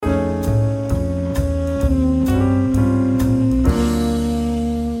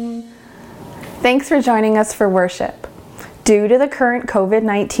Thanks for joining us for worship. Due to the current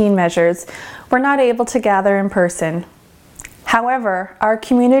COVID-19 measures, we're not able to gather in person. However, our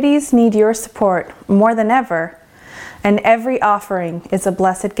communities need your support more than ever, and every offering is a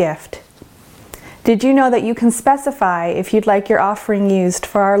blessed gift. Did you know that you can specify if you'd like your offering used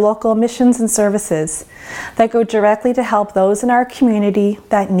for our local missions and services that go directly to help those in our community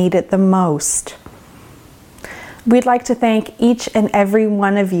that need it the most? We'd like to thank each and every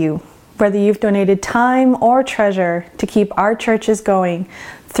one of you, whether you've donated time or treasure to keep our churches going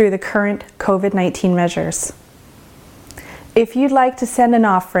through the current COVID-19 measures. If you'd like to send an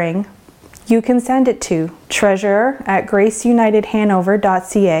offering, you can send it to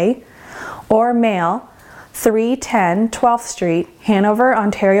treasurer@graceunitedhanover.ca or mail 310 12th Street, Hanover,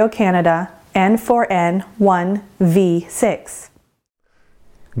 Ontario, Canada, N4N 1V6.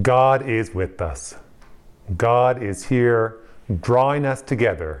 God is with us. God is here drawing us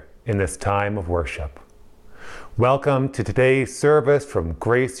together in this time of worship. Welcome to today's service from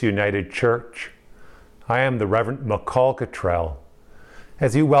Grace United Church. I am the Reverend McCall Cottrell.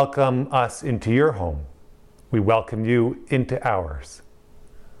 As you welcome us into your home, we welcome you into ours.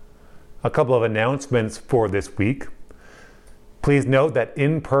 A couple of announcements for this week. Please note that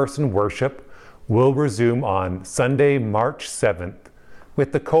in-person worship will resume on Sunday, March 7th,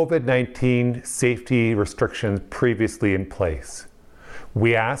 with the COVID-19 safety restrictions previously in place.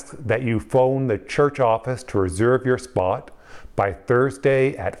 We ask that you phone the church office to reserve your spot by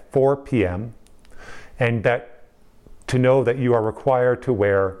Thursday at 4 p.m. and to know that you are required to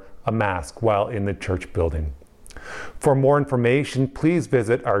wear a mask while in the church building. For more information, please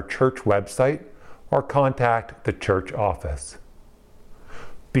visit our church website or contact the church office.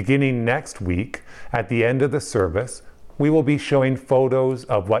 Beginning next week, at the end of the service, we will be showing photos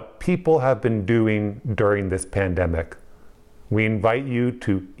of what people have been doing during this pandemic. We invite you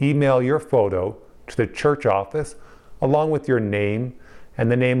to email your photo to the church office along with your name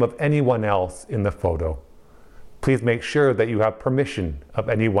and the name of anyone else in the photo. Please make sure that you have permission of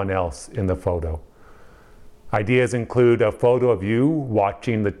anyone else in the photo. Ideas include a photo of you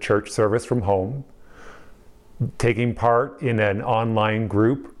watching the church service from home, taking part in an online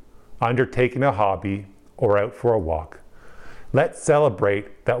group, undertaking a hobby, or out for a walk. Let's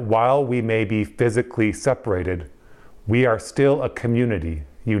celebrate that while we may be physically separated, we are still a community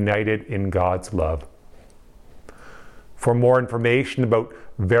united in God's love. For more information about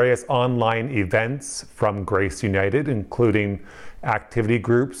various online events from Grace United, including activity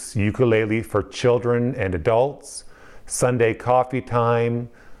groups, ukulele for children and adults, Sunday coffee time,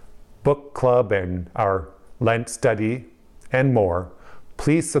 book club, and our Lent study, and more,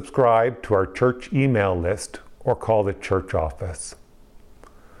 please subscribe to our church email list or call the church office.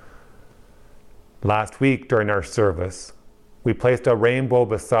 Last week during our service, we placed a rainbow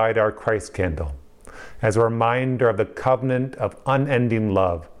beside our Christ candle as a reminder of the covenant of unending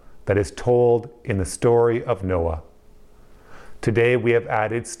love that is told in the story of Noah. Today we have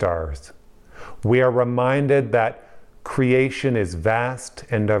added stars. We are reminded that creation is vast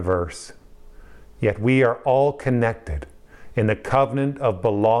and diverse, yet we are all connected in the covenant of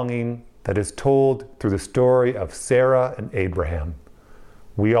belonging that is told through the story of Sarah and Abraham.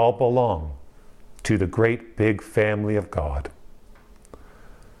 We all belong to the great big family of God.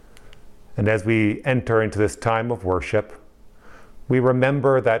 And as we enter into this time of worship, we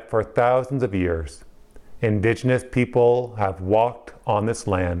remember that for thousands of years, Indigenous people have walked on this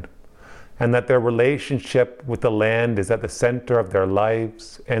land, and that their relationship with the land is at the center of their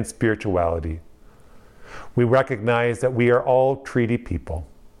lives and spirituality. We recognize that we are all treaty people.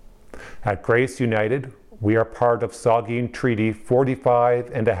 At Grace United, we are part of Saugeen Treaty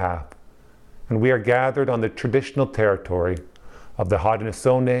 45 and a half, and we are gathered on the traditional territory of the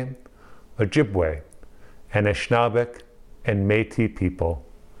Haudenosaunee, Ojibwe, Anishinaabeg, and Métis people.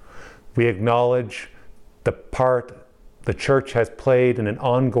 We acknowledge the part the church has played in an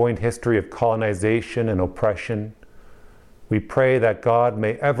ongoing history of colonization and oppression. We pray that God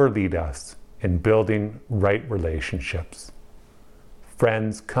may ever lead us in building right relationships.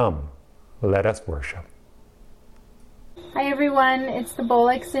 Friends, come, let us worship. Hi everyone, it's the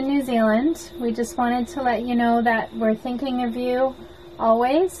Bolix in New Zealand. We just wanted to let you know that we're thinking of you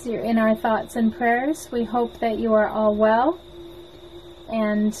always. You're in our thoughts and prayers. We hope that you are all well.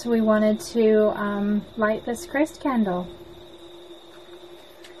 And we wanted to light this Christ candle.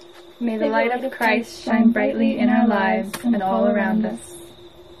 May the light of Christ shine brightly in our lives and all around us.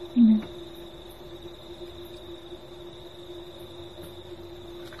 Amen.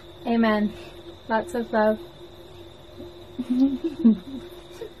 Amen. Lots of love.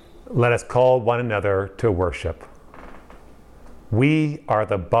 Let us call one another to worship. We are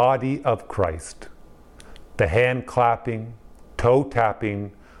the body of Christ. The hand clapping, toe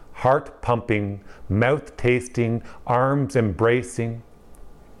tapping, heart pumping, mouth tasting, arms embracing,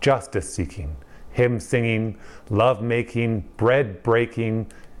 justice seeking, hymn singing, love making, bread breaking,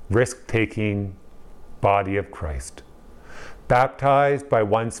 risk taking body of Christ. Baptized by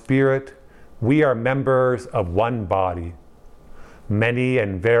one Spirit, we are members of one body, many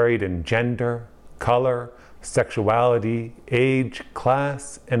and varied in gender, color, sexuality, age,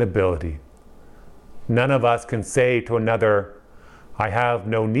 class, and ability. None of us can say to another, I have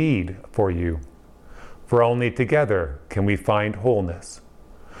no need for you, for only together can we find wholeness.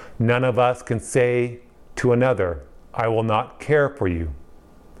 None of us can say to another, I will not care for you,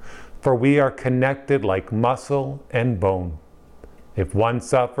 for we are connected like muscle and bone. If one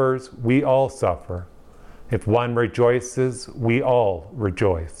suffers, we all suffer. If one rejoices, we all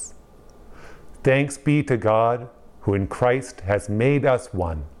rejoice. Thanks be to God, who in Christ has made us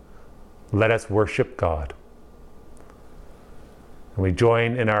one. Let us worship God. And we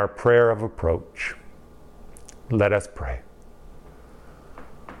join in our prayer of approach. Let us pray.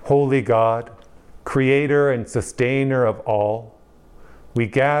 Holy God, creator and sustainer of all, we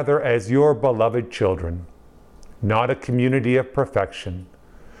gather as your beloved children, not a community of perfection,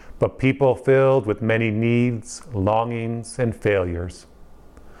 but people filled with many needs, longings, and failures.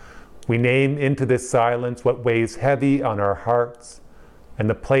 We name into this silence what weighs heavy on our hearts and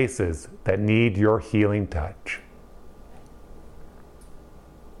the places that need your healing touch.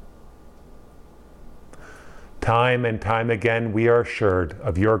 Time and time again, we are assured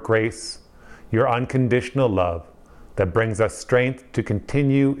of your grace, your unconditional love that brings us strength to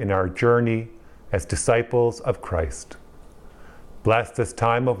continue in our journey as disciples of Christ. Bless this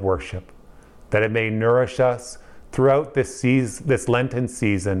time of worship, that it may nourish us throughout this Lenten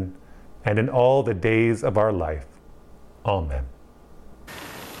season and in all the days of our life. Amen.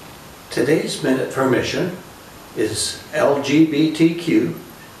 Today's Minute for Mission is LGBTQ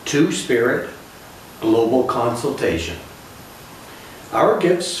Two-Spirit Global Consultation. Our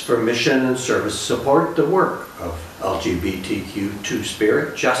gifts for mission and service support the work of LGBTQ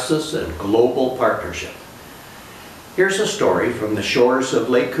Two-Spirit Justice and Global Partnership. Here's a story from the shores of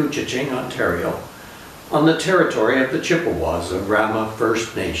Lake Couchiching, Ontario, on the territory of the Chippewas of Rama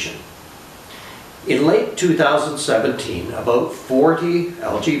First Nation. In late 2017, about 40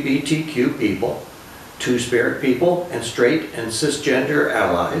 LGBTQ people, Two-Spirit people, and straight and cisgender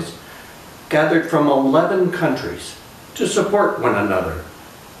allies gathered from 11 countries to support one another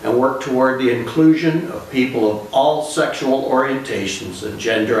and work toward the inclusion of people of all sexual orientations and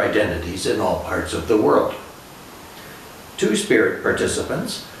gender identities in all parts of the world. Two-Spirit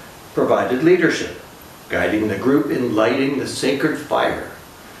participants provided leadership, guiding the group in lighting the sacred fire,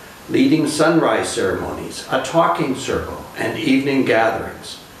 leading sunrise ceremonies, a talking circle, and evening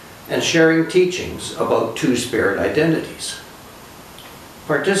gatherings, and sharing teachings about Two-Spirit identities.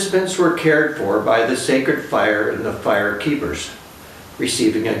 Participants were cared for by the sacred fire and the fire keepers,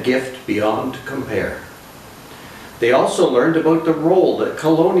 receiving a gift beyond compare. They also learned about the role that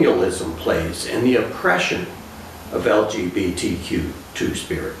colonialism plays in the oppression of LGBTQ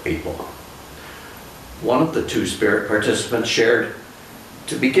Two-Spirit people. One of the Two-Spirit participants shared,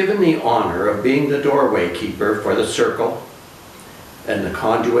 to be given the honor of being the doorway keeper for the circle and the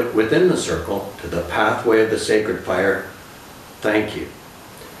conduit within the circle to the pathway of the sacred fire, thank you.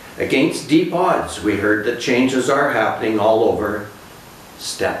 Against deep odds, we heard that changes are happening all over,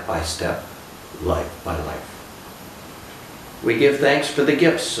 step by step, life by life. We give thanks for the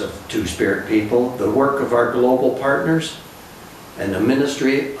gifts of Two-Spirit people, the work of our global partners, and the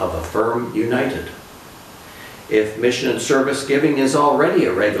ministry of Affirm United. If mission and service giving is already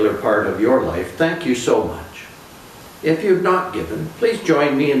a regular part of your life, thank you so much. If you've not given, please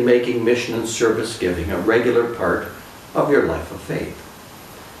join me in making mission and service giving a regular part of your life of faith.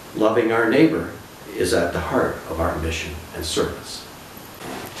 Loving our neighbor is at the heart of our mission and service.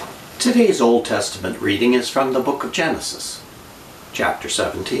 Today's Old Testament reading is from the book of Genesis, chapter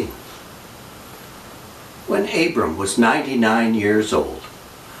 17. When Abram was 99 years old,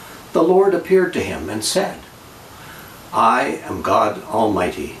 the Lord appeared to him and said, I am God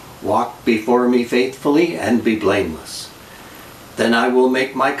Almighty. Walk before me faithfully and be blameless. Then I will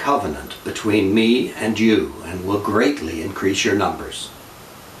make my covenant between me and you and will greatly increase your numbers.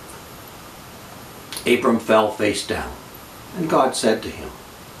 Abram fell face down, and God said to him,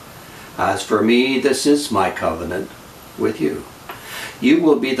 As for me, this is my covenant with you. You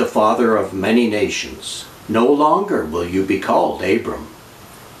will be the father of many nations. No longer will you be called Abram.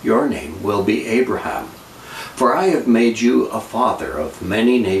 Your name will be Abraham. For I have made you a father of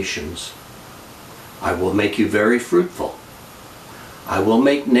many nations. I will make you very fruitful, I will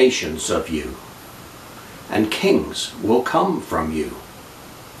make nations of you, and kings will come from you.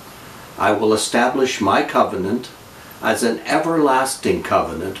 I will establish my covenant as an everlasting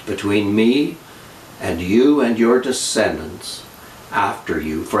covenant between me and you and your descendants after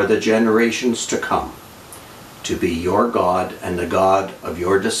you for the generations to come, to be your God and the God of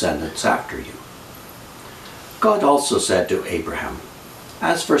your descendants after you. God also said to Abraham,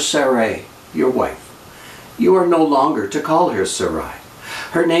 as for Sarai, your wife, you are no longer to call her Sarai.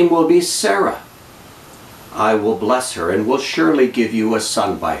 Her name will be Sarah. I will bless her and will surely give you a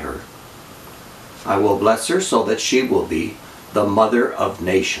son by her. I will bless her so that she will be the mother of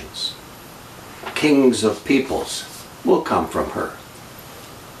nations. Kings of peoples will come from her.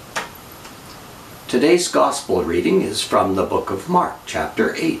 Today's gospel reading is from the book of Mark,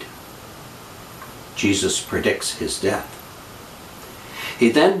 chapter 8. Jesus predicts his death. He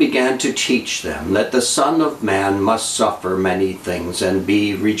then began to teach them that the Son of Man must suffer many things and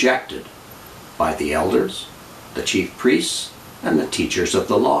be rejected by the elders, the chief priests, and the teachers of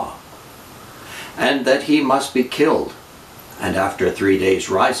the law, and that he must be killed and after 3 days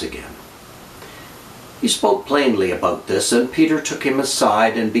rise again. He spoke plainly about this, and Peter took him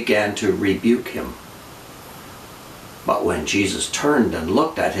aside and began to rebuke him. But when Jesus turned and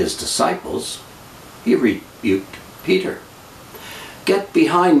looked at his disciples, he rebuked Peter. "Get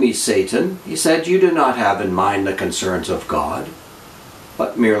behind me, Satan," he said. "You do not have in mind the concerns of God,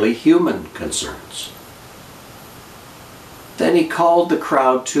 but merely human concerns." Then he called the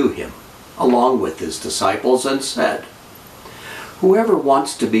crowd to him, along with his disciples, and said, "Whoever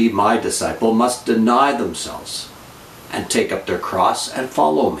wants to be my disciple must deny themselves and take up their cross and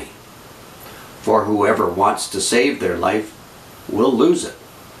follow me. For whoever wants to save their life will lose it,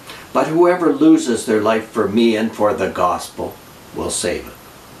 but whoever loses their life for me and for the gospel will save it.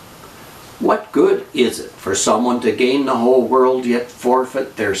 What good is it for someone to gain the whole world yet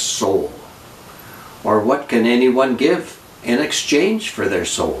forfeit their soul? Or what can anyone give in exchange for their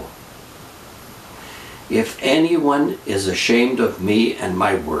soul? If anyone is ashamed of me and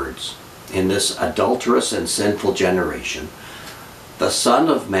my words in this adulterous and sinful generation, the Son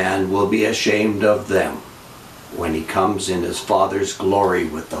of Man will be ashamed of them when he comes in his Father's glory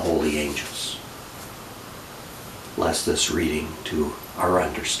with the holy angels." Bless this reading to our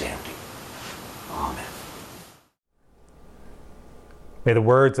understanding. Amen. May the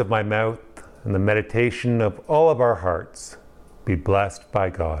words of my mouth and the meditation of all of our hearts be blessed by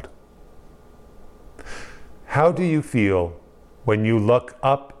God. How do you feel when you look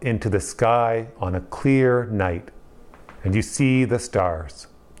up into the sky on a clear night and you see the stars?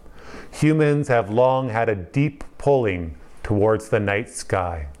 Humans have long had a deep pulling towards the night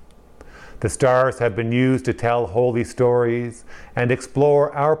sky. The stars have been used to tell holy stories and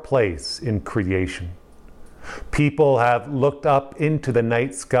explore our place in creation. People have looked up into the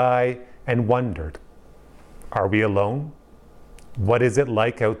night sky and wondered, are we alone? What is it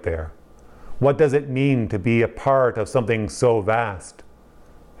like out there? What does it mean to be a part of something so vast?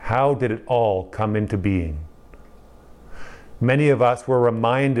 How did it all come into being? Many of us were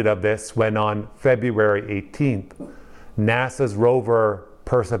reminded of this when on February 18th, NASA's rover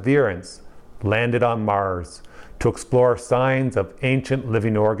Perseverance landed on Mars to explore signs of ancient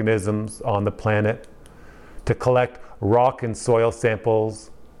living organisms on the planet, to collect rock and soil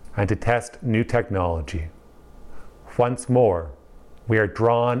samples, and to test new technology. Once more, we are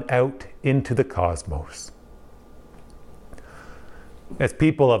drawn out into the cosmos. As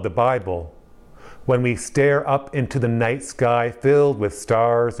people of the Bible, when we stare up into the night sky filled with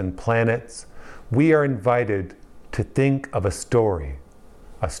stars and planets, we are invited to think of a story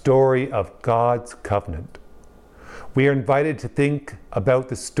of God's covenant. We are invited to think about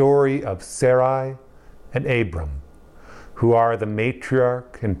the story of Sarai and Abram, who are the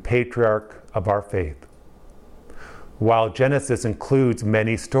matriarch and patriarch of our faith. While Genesis includes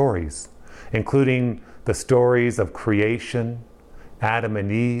many stories, including the stories of creation, Adam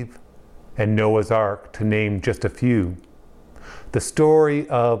and Eve, and Noah's Ark, to name just a few, the story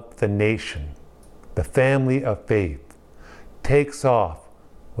of the nation, the family of faith, takes off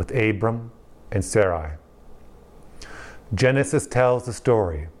with Abram and Sarai. Genesis tells the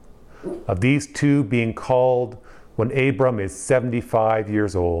story of these two being called when Abram is 75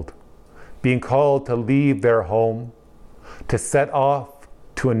 years old, being called to leave their home, to set off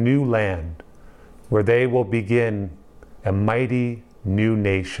to a new land where they will begin a mighty new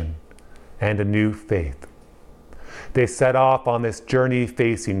nation and a new faith. They set off on this journey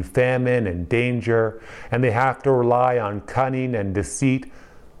facing famine and danger, and they have to rely on cunning and deceit,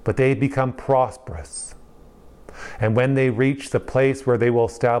 but they become prosperous. And when they reach the place where they will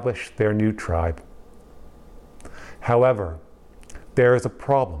establish their new tribe. However, there is a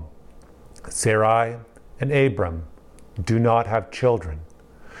problem. Sarai and Abram do not have children,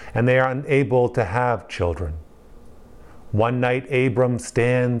 and they are unable to have children. One night, Abram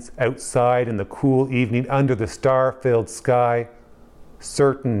stands outside in the cool evening under the star-filled sky,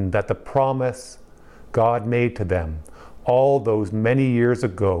 certain that the promise God made to them all those many years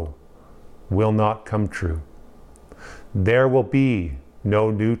ago will not come true. There will be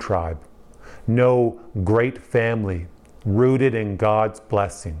no new tribe, no great family rooted in God's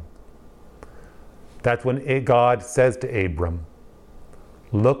blessing. That's when God says to Abram,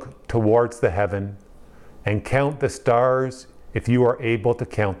 "Look towards the heaven and count the stars if you are able to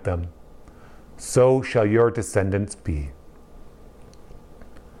count them. So shall your descendants be."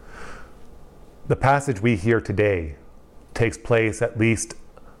 The passage we hear today takes place at least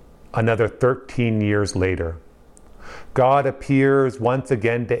another 13 years later. God appears once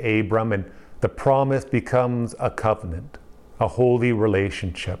again to Abram, and the promise becomes a covenant, a holy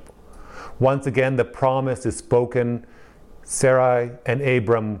relationship. Once again, the promise is spoken. Sarai and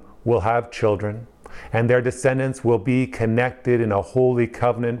Abram will have children, and their descendants will be connected in a holy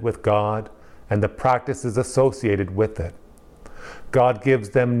covenant with God and the practices associated with it. God gives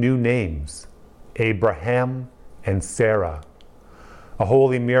them new names, Abraham and Sarah. A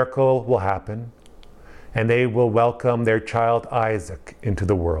holy miracle will happen, and they will welcome their child Isaac into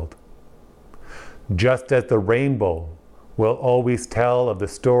the world. Just as the rainbow will always tell of the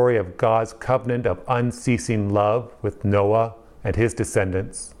story of God's covenant of unceasing love with Noah and his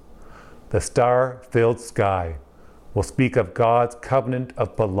descendants, the star-filled sky will speak of God's covenant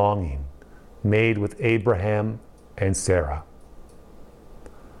of belonging made with Abraham and Sarah.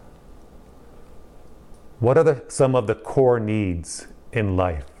 What are some of the core needs in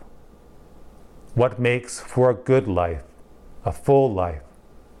life? What makes for a good life, a full life,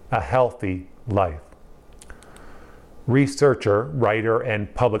 a healthy life? Researcher, writer,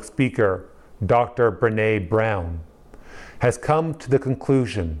 and public speaker Dr. Brené Brown has come to the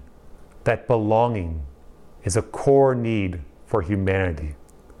conclusion that belonging is a core need for humanity.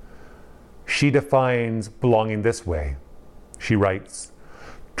 She defines belonging this way. She writes,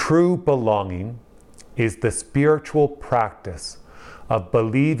 "True belonging is the spiritual practice of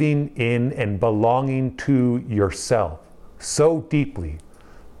believing in and belonging to yourself so deeply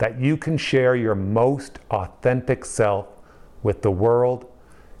that you can share your most authentic self with the world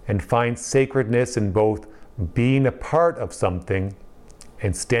and find sacredness in both being a part of something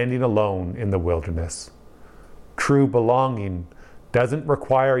and standing alone in the wilderness. True belonging doesn't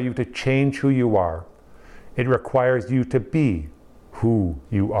require you to change who you are. It requires you to be who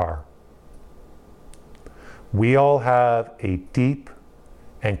you are." We all have a deep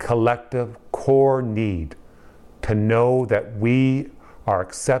and collective core need to know that we are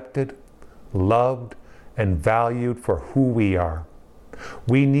accepted, loved, and valued for who we are.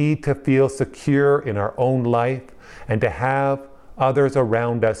 We need to feel secure in our own life and to have others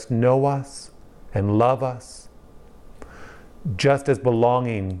around us know us and love us. Just as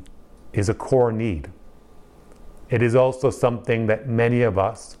belonging is a core need, it is also something that many of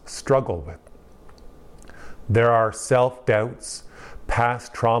us struggle with. There are self-doubts,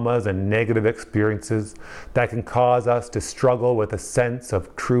 past traumas, and negative experiences that can cause us to struggle with a sense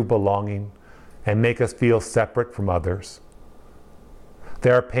of true belonging and make us feel separate from others.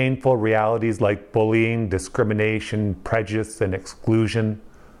 There are painful realities like bullying, discrimination, prejudice, and exclusion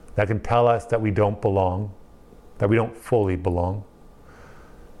that can tell us that we don't belong, that we don't fully belong.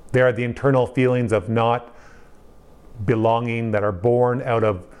 There are the internal feelings of not belonging that are born out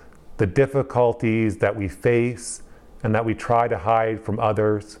of the difficulties that we face and that we try to hide from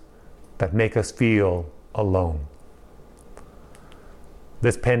others that make us feel alone.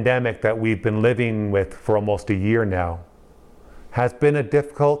 This pandemic that we've been living with for almost a year now has been a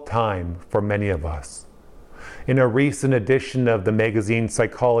difficult time for many of us. In a recent edition of the magazine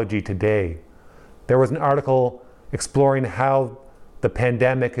Psychology Today, there was an article exploring how the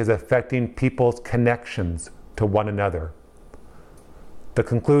pandemic is affecting people's connections to one another. The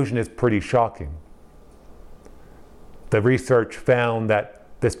conclusion is pretty shocking. The research found that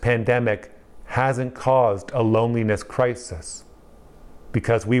this pandemic hasn't caused a loneliness crisis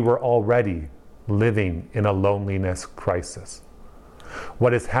because we were already living in a loneliness crisis.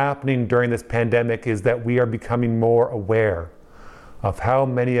 What is happening during this pandemic is that we are becoming more aware of how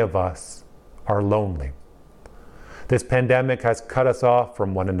many of us are lonely. This pandemic has cut us off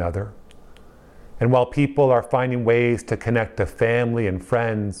from one another. And while people are finding ways to connect to family and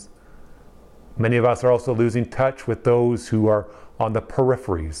friends, many of us are also losing touch with those who are on the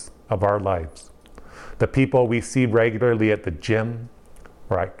peripheries of our lives. The people we see regularly at the gym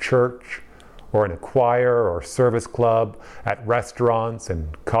or at church or in a choir or service club, at restaurants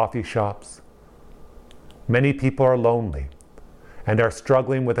and coffee shops. Many people are lonely and are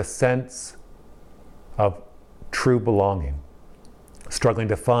struggling with a sense of true belonging, struggling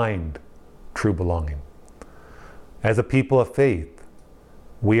to find true belonging. As a people of faith,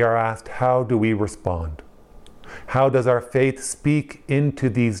 we are asked, how do we respond? How does our faith speak into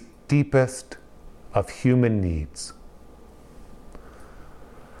these deepest of human needs?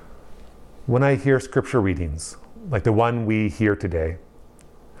 When I hear scripture readings, like the one we hear today,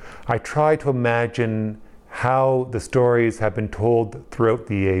 I try to imagine how the stories have been told throughout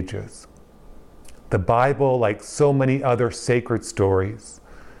the ages. The Bible, like so many other sacred stories,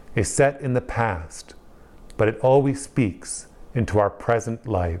 is set in the past, but it always speaks into our present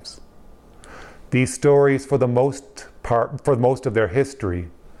lives. These stories, for the most of their history,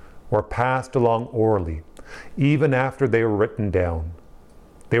 were passed along orally, even after they were written down.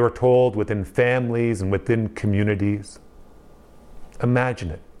 They were told within families and within communities.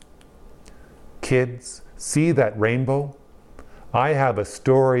 Imagine it. Kids, see that rainbow? I have a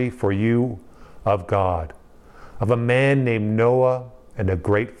story for you of God, of a man named Noah and a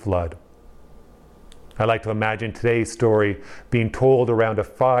great flood. I like to imagine today's story being told around a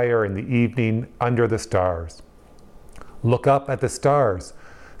fire in the evening under the stars. Look up at the stars.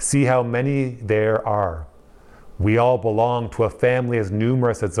 See how many there are. We all belong to a family as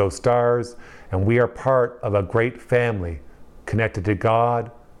numerous as those stars, and we are part of a great family connected to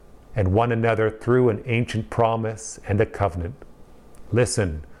God and one another through an ancient promise and a covenant.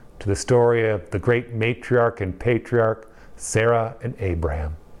 Listen to the story of the great matriarch and patriarch, Sarah and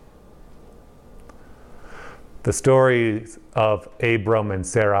Abraham. The story of Abram and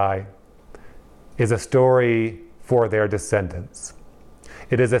Sarai is a story for their descendants.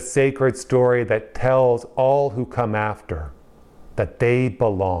 It is a sacred story that tells all who come after that they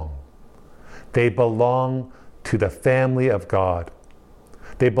belong. They belong to the family of God.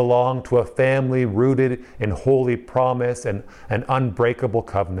 They belong to a family rooted in holy promise and an unbreakable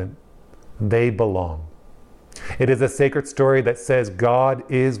covenant. They belong. It is a sacred story that says God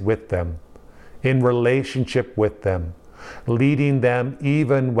is with them, in relationship with them, leading them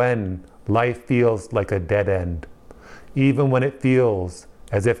even when life feels like a dead end, even when it feels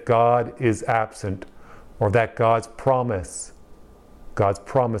as if God is absent or that God's promises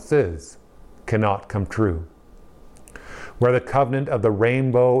cannot come true. Where the covenant of the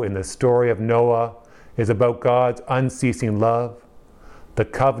rainbow in the story of Noah is about God's unceasing love, the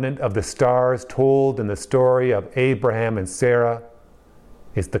covenant of the stars told in the story of Abraham and Sarah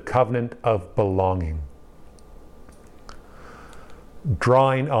is the covenant of belonging.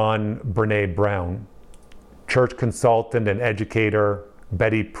 Drawing on Brene Brown, church consultant and educator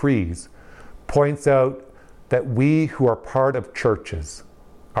Betty Prees points out that we who are part of churches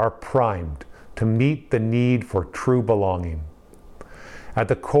are primed to meet the need for true belonging. At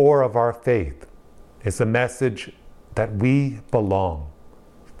the core of our faith is the message that we belong,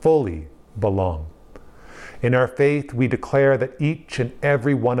 fully belong. In our faith, we declare that each and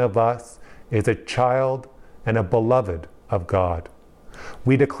every one of us is a child and a beloved of God.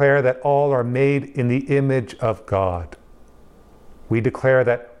 We declare that all are made in the image of God. We declare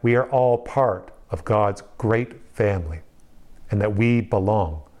that we are all part of God's great family and that we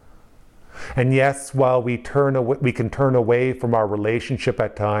belong. And yes, while we can turn away from our relationship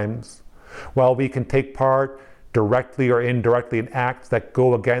at times, while we can take part directly or indirectly in acts that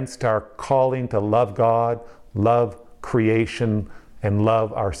go against our calling to love God, love creation, and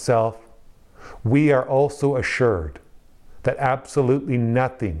love ourselves, we are also assured that absolutely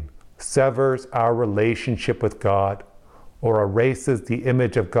nothing severs our relationship with God or erases the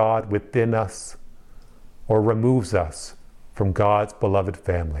image of God within us or removes us from God's beloved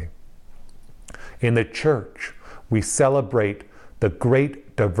family. In the church, we celebrate the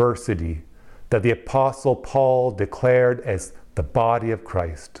great diversity that the Apostle Paul declared as the body of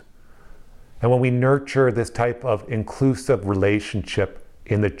Christ. And when we nurture this type of inclusive relationship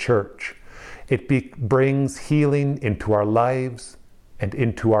in the church, it brings healing into our lives and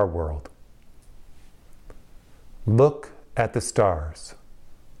into our world. Look at the stars.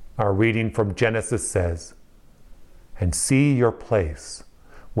 Our reading from Genesis says, and see your place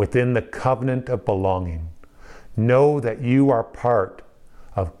within the covenant of belonging. Know that you are part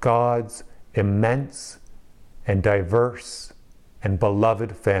of God's immense and diverse and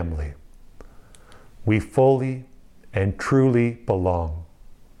beloved family. We fully and truly belong.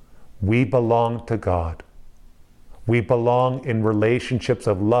 We belong to God. We belong in relationships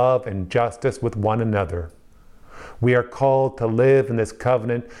of love and justice with one another. We are called to live in this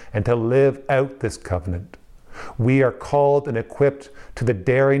covenant and to live out this covenant. We are called and equipped to the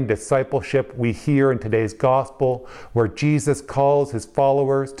daring discipleship we hear in today's gospel, where Jesus calls his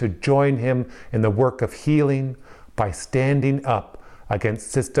followers to join him in the work of healing by standing up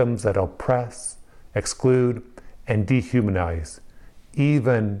against systems that oppress, exclude, and dehumanize,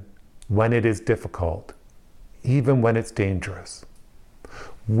 even when it is difficult, even when it's dangerous.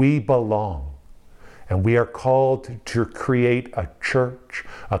 We belong, and we are called to create a church,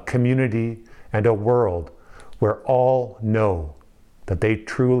 a community, and a world where all know that they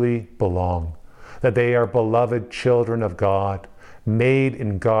truly belong, that they are beloved children of God, made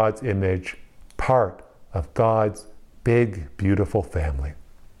in God's image, part of God's big, beautiful family.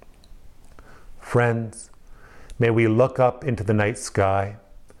 Friends, may we look up into the night sky,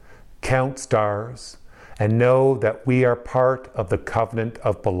 count stars, and know that we are part of the covenant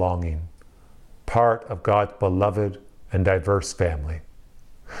of belonging, part of God's beloved and diverse family.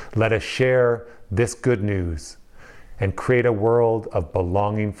 Let us share this good news and create a world of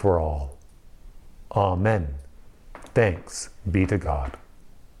belonging for all. Amen. Thanks be to God.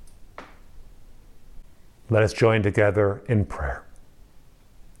 Let us join together in prayer.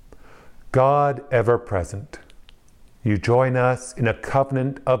 God ever present, you join us in a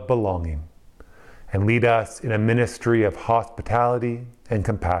covenant of belonging and lead us in a ministry of hospitality and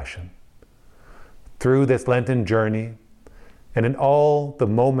compassion. Through this Lenten journey and in all the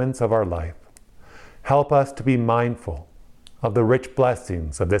moments of our life, help us to be mindful of the rich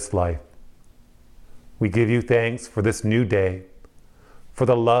blessings of this life. We give you thanks for this new day, for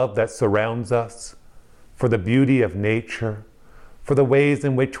the love that surrounds us, for the beauty of nature, for the ways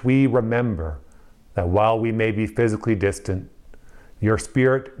in which we remember that while we may be physically distant, your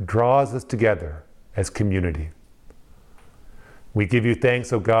Spirit draws us together as community. We give you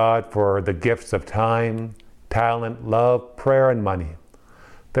thanks, O God, for the gifts of time, talent, love, prayer, and money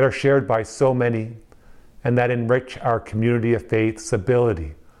that are shared by so many and that enrich our community of faith's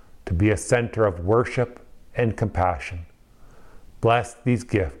ability to be a center of worship and compassion. Bless these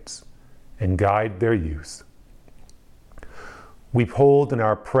gifts and guide their use. We hold in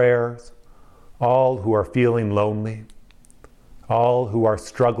our prayers all who are feeling lonely, all who are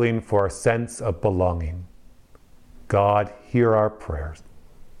struggling for a sense of belonging. God, hear our prayers.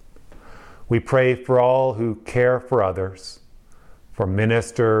 We pray for all who care for others, for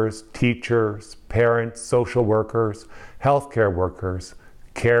ministers, teachers, parents, social workers, healthcare workers,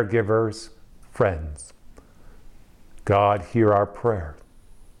 caregivers, friends. God, hear our prayers.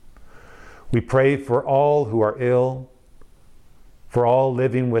 We pray for all who are ill, for all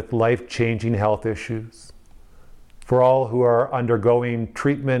living with life-changing health issues, for all who are undergoing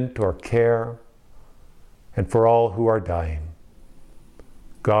treatment or care, and for all who are dying.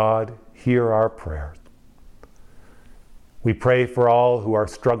 God, hear our prayers. We pray for all who are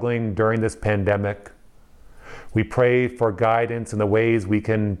struggling during this pandemic. We pray for guidance in the ways we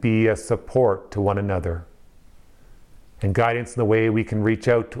can be a support to one another, and guidance in the way we can reach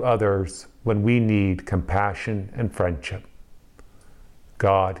out to others when we need compassion and friendship.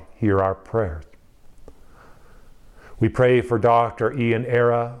 God, hear our prayers. We pray for Dr. Ian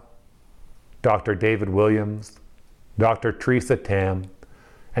Era, Dr. David Williams, Dr. Teresa Tam,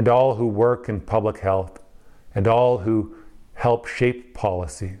 and all who work in public health, and all who help shape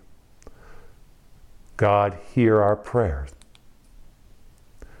policy. God, hear our prayers.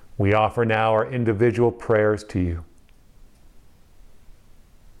 We offer now our individual prayers to you.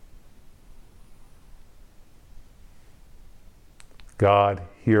 God,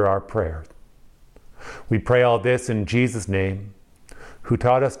 hear our prayers. We pray all this in Jesus' name, who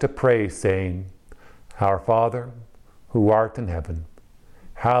taught us to pray, saying, Our Father, who art in heaven,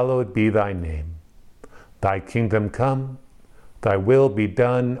 hallowed be thy name. Thy kingdom come, thy will be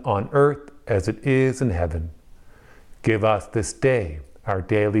done on earth as it is in heaven. Give us this day our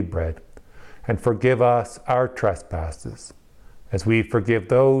daily bread, and forgive us our trespasses, as we forgive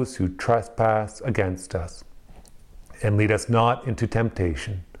those who trespass against us. And lead us not into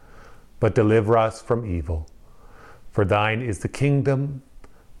temptation, but deliver us from evil. For thine is the kingdom,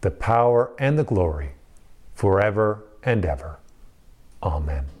 the power, and the glory, forever and ever.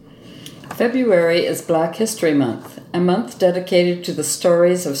 Amen. February is Black History Month, a month dedicated to the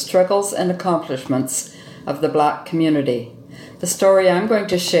stories of struggles and accomplishments of the Black community. The story I'm going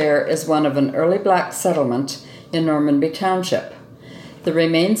to share is one of an early Black settlement in Normanby Township, the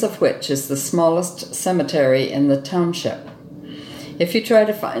remains of which is the smallest cemetery in the township. If you try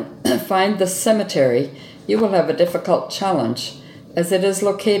to find the cemetery, you will have a difficult challenge, as it is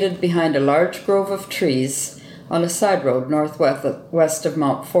located behind a large grove of trees on a side road northwest of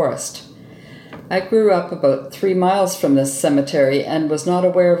Mount Forest. I grew up about 3 miles from this cemetery and was not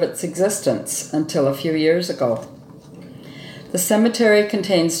aware of its existence until a few years ago. The cemetery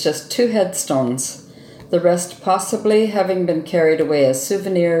contains just 2 headstones, the rest possibly having been carried away as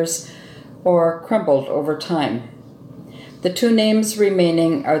souvenirs or crumbled over time. The 2 names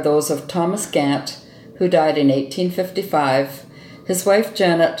remaining are those of Thomas Gant, who died in 1855, his wife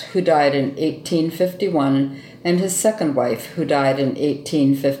Janet, who died in 1851, and his second wife, who died in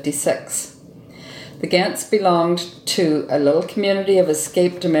 1856. The Gants belonged to a little community of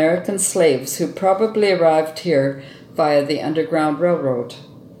escaped American slaves who probably arrived here via the Underground Railroad.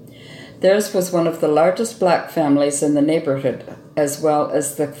 Theirs was one of the largest black families in the neighborhood, as well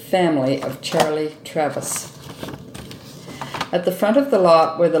as the family of Charlie Travis. At the front of the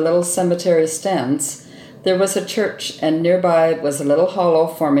lot where the little cemetery stands, there was a church, and nearby was a little hollow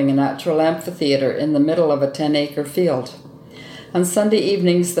forming a natural amphitheater in the middle of a 10-acre field. On Sunday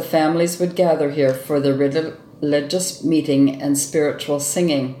evenings, the families would gather here for the religious meeting and spiritual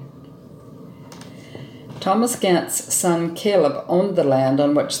singing. Thomas Gant's son Caleb owned the land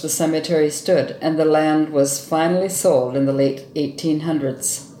on which the cemetery stood, and the land was finally sold in the late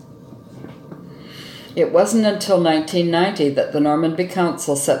 1800s. It wasn't until 1990 that the Normanby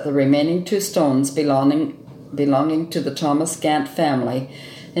Council set the remaining 2 stones belonging to the Thomas Gant family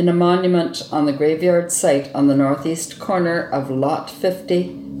in a monument on the graveyard site on the northeast corner of Lot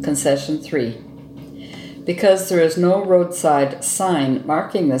 50, Concession 3. Because there is no roadside sign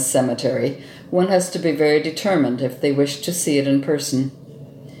marking this cemetery, one has to be very determined if they wish to see it in person.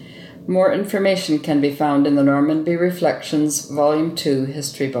 More information can be found in the Normanby Reflections, Volume 2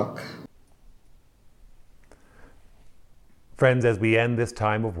 History Book. Friends, as we end this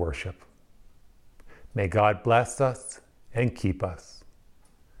time of worship, may God bless us and keep us.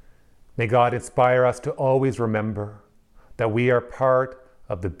 May God inspire us to always remember that we are part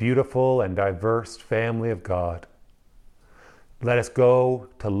of the beautiful and diverse family of God. Let us go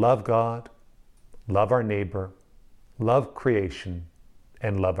to love God, love our neighbor, love creation,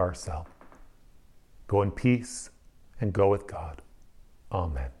 and love ourselves. Go in peace and go with God.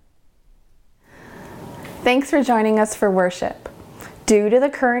 Amen. Thanks for joining us for worship. Due to the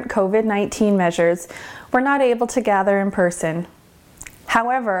current COVID-19 measures, we're not able to gather in person.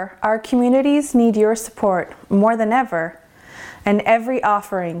 However, our communities need your support more than ever, and every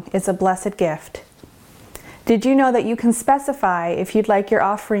offering is a blessed gift. Did you know that you can specify if you'd like your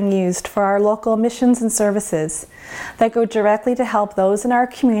offering used for our local missions and services that go directly to help those in our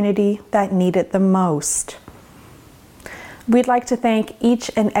community that need it the most? We'd like to thank each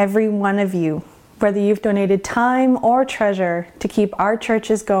and every one of you, whether you've donated time or treasure to keep our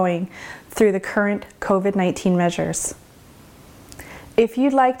churches going through the current COVID-19 measures. If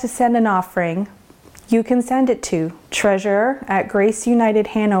you'd like to send an offering, you can send it to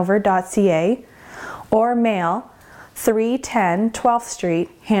treasurer@graceunitedhanover.ca or mail 310 12th Street,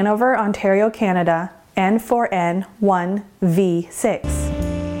 Hanover, Ontario, Canada, N4N1V6.